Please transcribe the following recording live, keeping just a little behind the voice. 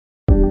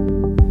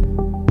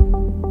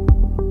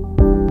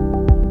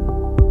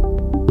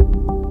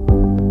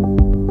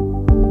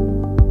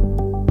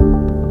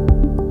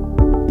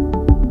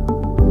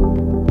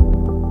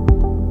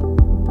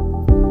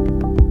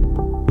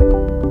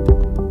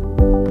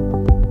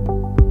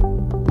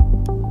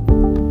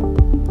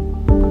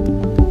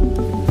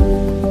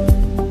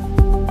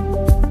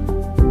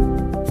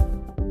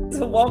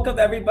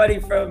everybody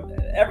from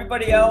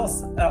everybody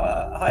else.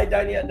 Hi,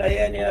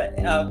 Diana,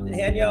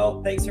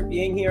 Danielle, thanks for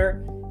being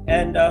here.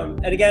 And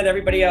again,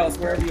 everybody else,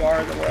 wherever you are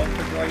in the world,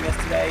 for joining us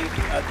today.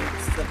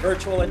 This is the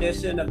virtual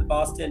edition of the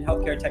Boston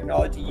Healthcare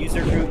Technology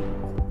User Group.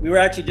 We were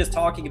actually just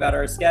talking about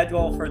our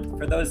schedule.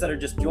 For those that are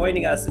just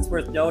joining us, it's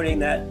worth noting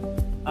that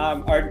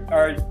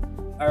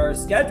our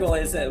schedule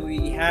is that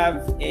we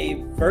have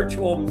a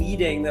virtual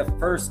meeting the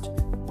first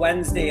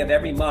Wednesday of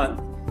every month.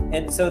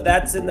 And so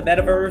that's in the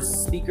metaverse.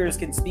 Speakers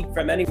can speak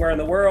from anywhere in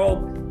the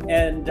world,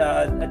 and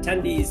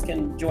attendees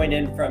can join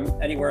in from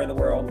anywhere in the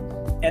world.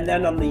 And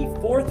then on the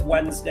fourth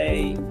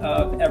Wednesday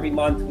of every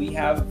month, we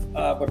have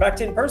we're back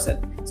to in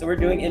person. So we're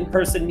doing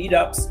in-person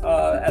meetups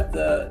at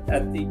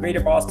the Greater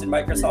Boston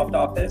Microsoft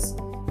office,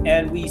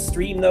 and we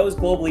stream those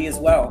globally as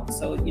well.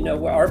 So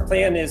our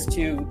plan is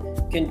to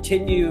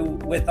continue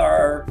with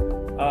our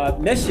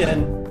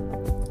mission,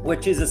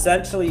 which is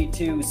essentially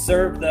to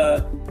serve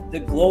the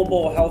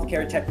global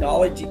healthcare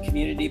technology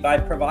community by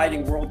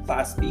providing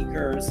world-class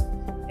speakers.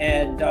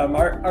 And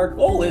our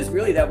goal is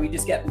really that we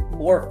just get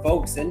more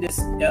folks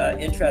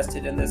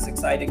interested in this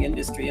exciting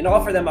industry and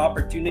offer them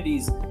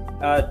opportunities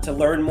to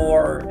learn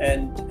more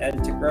and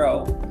to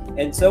grow.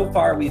 And so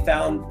far, we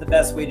found the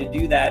best way to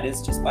do that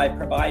is just by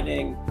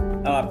providing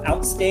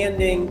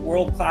outstanding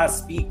world-class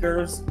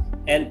speakers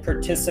and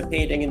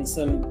participating in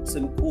some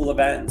cool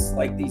events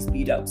like these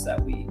meetups that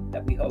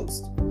we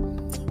host.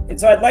 And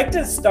so I'd like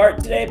to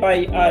start today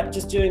by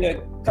just doing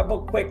a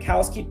couple quick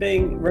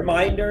housekeeping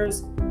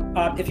reminders.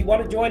 If you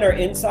want to join our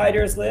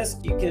insiders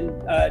list, you can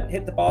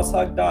hit the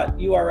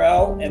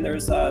BOS-HUG.URL, and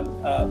there's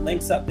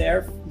links up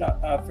there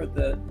for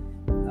the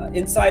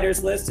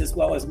insiders list, as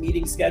well as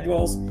meeting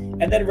schedules.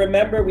 And then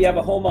remember, we have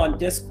a home on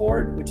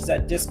Discord, which is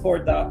at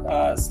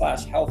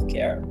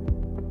discord.com/healthcare.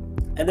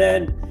 And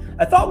then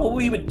I thought what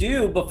we would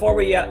do before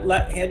we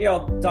let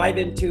Daniel dive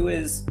into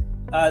his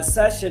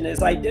session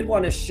is I did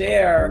want to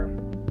share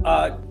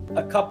a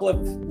couple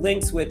of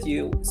links with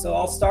you. So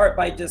I'll start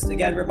by just,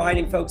 again,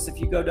 reminding folks, if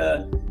you go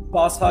to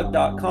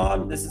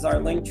BOS-HUG.com, this is our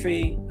link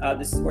tree.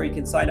 This is where you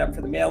can sign up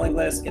for the mailing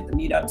list, get the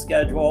meetup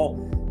schedule,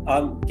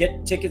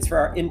 get tickets for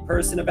our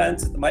in-person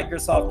events at the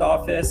Microsoft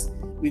office.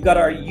 We've got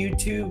our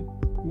YouTube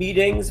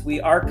meetings. We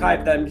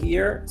archive them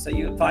here, so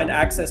you find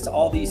access to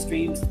all these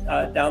streams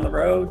down the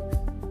road,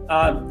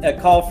 a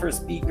call for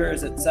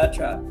speakers,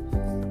 etc.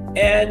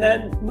 And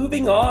then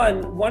moving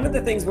on, one of the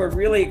things we're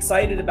really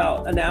excited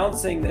about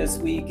announcing this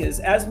week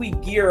is as we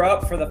gear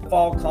up for the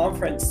fall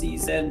conference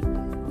season,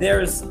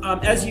 there's,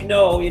 as you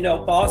know,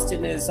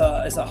 Boston is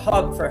a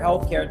hub for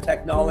healthcare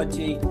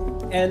technology,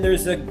 and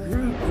there's a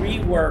group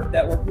rework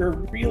that we're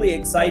really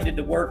excited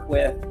to work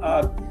with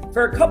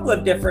for a couple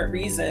of different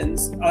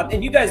reasons.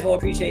 And you guys will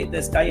appreciate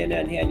this, Diana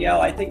and Danielle.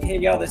 I think,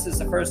 Danielle, this is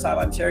the first time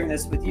I'm sharing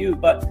this with you,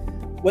 but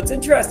what's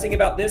interesting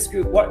about this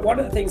group, one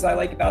of the things I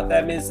like about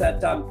them is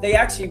that they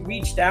actually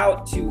reached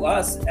out to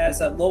us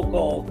as a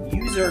local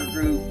user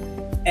group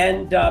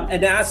and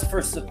asked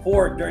for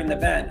support during the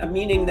event,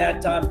 meaning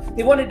that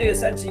they wanted to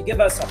essentially give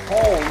us a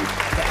home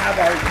to have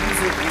our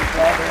user group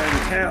while they're in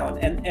town.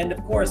 And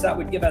of course, that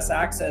would give us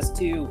access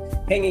to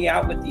hanging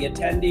out with the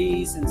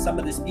attendees and some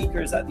of the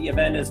speakers at the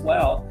event as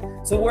well.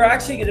 So we're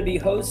actually going to be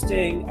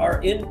hosting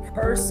our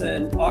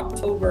in-person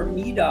October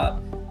meetup.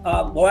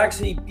 We'll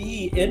actually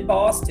be in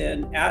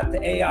Boston at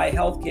the AI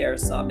Healthcare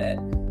Summit.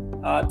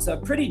 It's a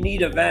pretty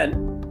neat event.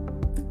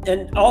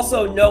 And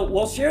also note,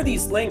 we'll share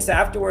these links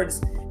afterwards.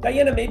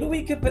 Diana, maybe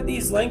we could put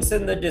these links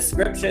in the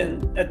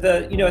description at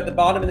the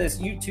bottom of this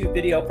YouTube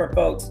video for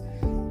folks.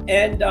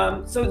 And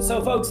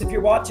so folks, if you're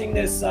watching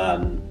this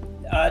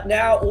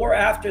now or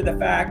after the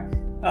fact,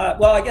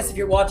 well, I guess if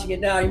you're watching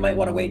it now, you might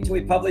want to wait until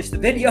we publish the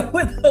video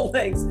with the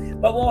links,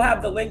 but we'll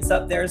have the links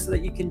up there so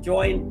that you can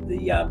join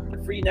the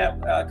free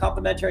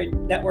complimentary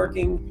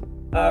networking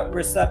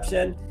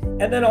reception.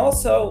 And then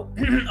also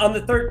on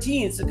the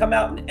 13th, to come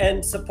out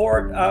and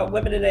support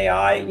Women in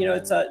AI.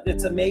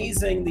 It's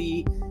amazing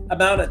the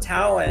amount of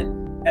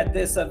talent at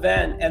this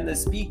event and the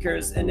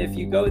speakers. And if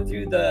you go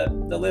through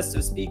the list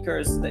of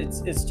speakers,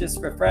 it's just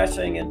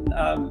refreshing, and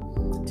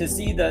to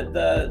see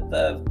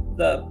the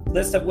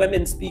list of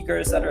women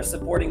speakers that are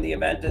supporting the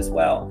event as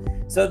well.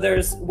 So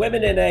there's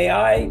Women in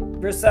AI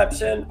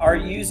reception, our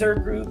user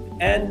group,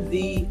 and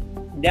the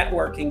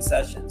networking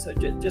session. So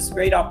just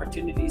great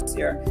opportunities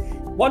here.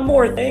 One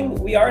more thing,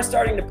 we are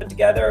starting to put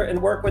together and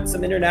work with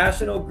some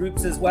international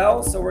groups as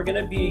well. So we're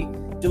going to be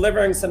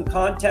delivering some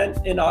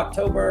content in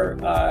October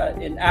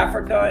in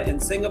Africa, in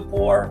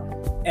Singapore,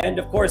 and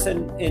of course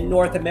in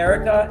North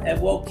America.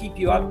 And we'll keep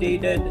you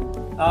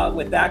updated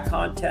with that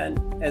content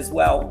as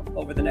well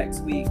over the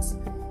next weeks.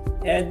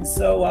 And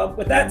so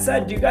with that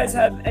said, do you guys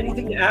have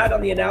anything to add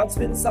on the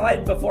announcement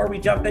side before we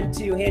jump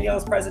into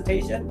Danielle's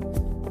presentation?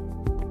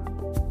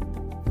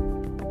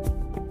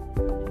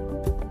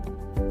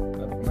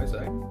 From my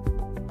side.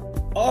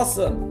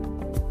 Awesome.